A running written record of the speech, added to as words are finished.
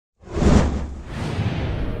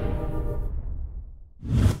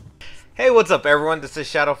Hey, what's up everyone? This is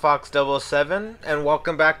ShadowFox007 and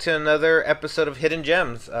welcome back to another episode of Hidden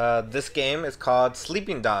Gems. This game is called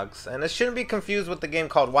Sleeping Dogs and it shouldn't be confused with the game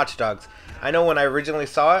called Watch Dogs. I know when I originally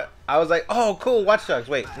saw it, I was like, oh cool, Watch Dogs.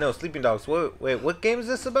 Wait, no, Sleeping Dogs. Wait, what game is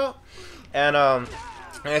this about? And like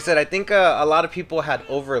I said, I think a lot of people had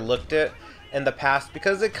overlooked it in the past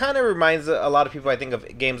because it kind of reminds a lot of people, I think,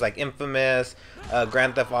 of games like Infamous,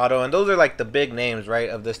 Grand Theft Auto, and those are like the big names, right,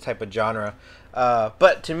 of this type of genre.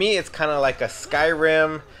 But to me, it's kind of like a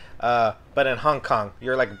Skyrim, but in Hong Kong.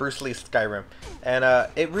 You're like Bruce Lee's Skyrim. And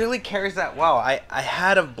it really carries that wow. I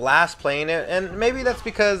had a blast playing it, and maybe that's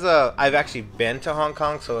because I've actually been to Hong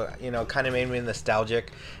Kong, so, you know, kind of made me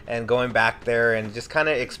nostalgic and going back there and just kind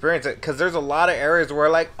of experience it. Because there's a lot of areas where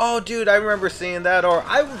like, oh, dude, I remember seeing that, or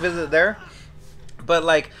I would visit there. But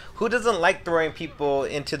like, who doesn't like throwing people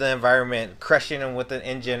into the environment, crushing them with an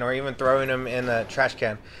engine, or even throwing them in a trash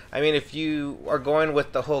can? I mean, if you are going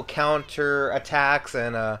with the whole counter attacks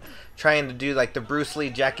and trying to do like the Bruce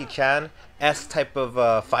Lee, Jackie Chan-esque type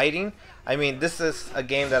of fighting, I mean, this is a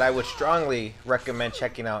game that I would strongly recommend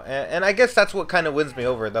checking out. And I guess that's what kind of wins me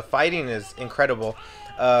over. The fighting is incredible.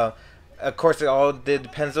 Of course, it all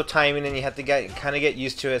depends on timing, and you have to kind of get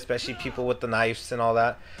used to it, especially people with the knives and all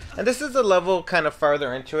that. And this is a level kind of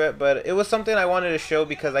farther into it, but it was something I wanted to show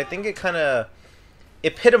because I think it kind of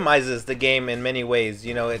epitomizes the game in many ways.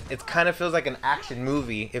 You know, it kind of feels like an action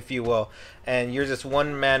movie, if you will, and you're just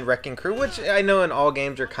one-man wrecking crew, which I know in all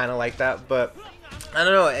games are kind of like that, but I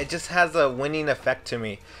don't know, it just has a winning effect to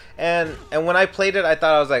me. And when I played it, I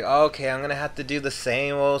thought, I was like, oh, okay, I'm going to have to do the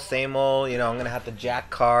same old, you know, I'm going to have to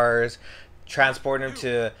jack cars, transport them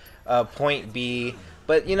to point B.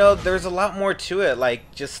 But, you know, there's a lot more to it,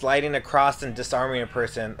 like just sliding across and disarming a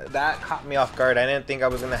person. That caught me off guard. I didn't think I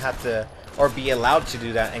was going to have to, or be allowed to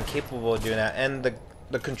do that and capable of doing that. And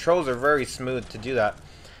the controls are very smooth to do that.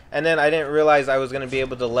 And then I didn't realize I was going to be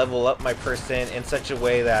able to level up my person in such a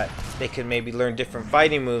way that they could maybe learn different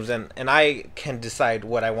fighting moves, and I can decide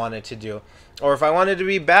what I wanted to do. Or if I wanted to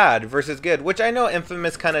be bad versus good, which I know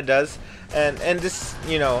Infamous kind of does. And this,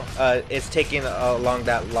 you know, is taking along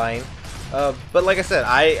that line. But like I said,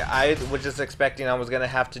 I was just expecting I was going to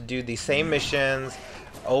have to do the same missions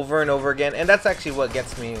over and over again. And that's actually what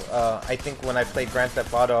gets me. I think when I played Grand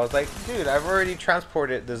Theft Auto, I was like, dude, I've already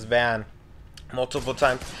transported this van multiple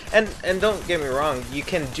times, and don't get me wrong, you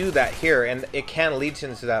can do that here and it can lead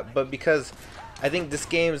into that, but because I think this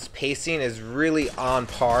game's pacing is really on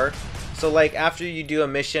par, so like after you do a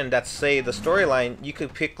mission that's, say, the storyline, you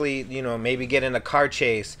could quickly, you know, maybe get in a car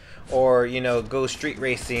chase, or, you know, go street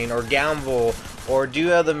racing or gamble, or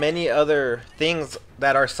do the many other things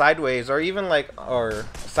that are sideways, or even like, or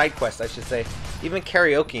side quests I should say, even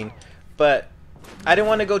karaokeing. But I didn't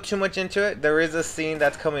want to go too much into it. There is a scene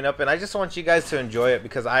that's coming up, and I just want you guys to enjoy it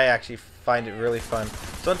because I actually find it really fun.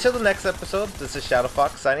 So until the next episode, this is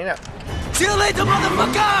ShadowFox signing out. See you later,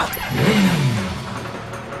 motherfucker!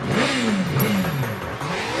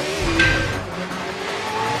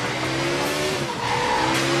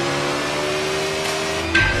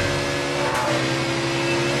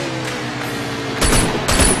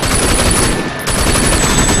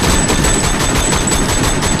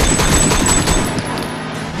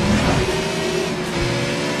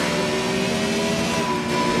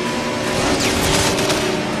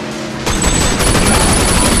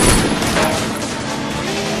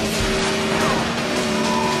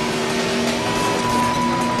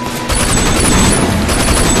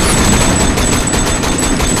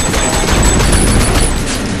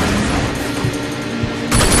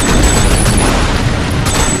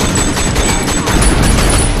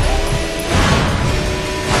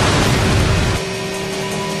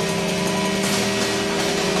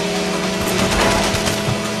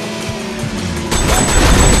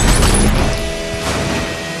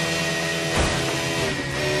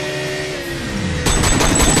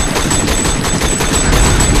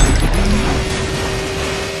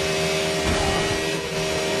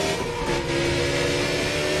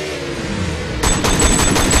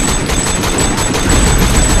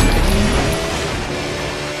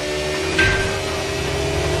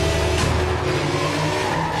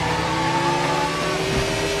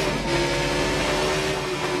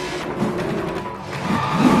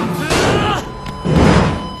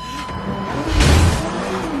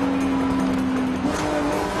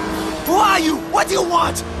 What do you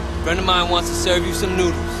want? Friend of mine wants to serve you some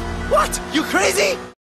noodles. What? You crazy?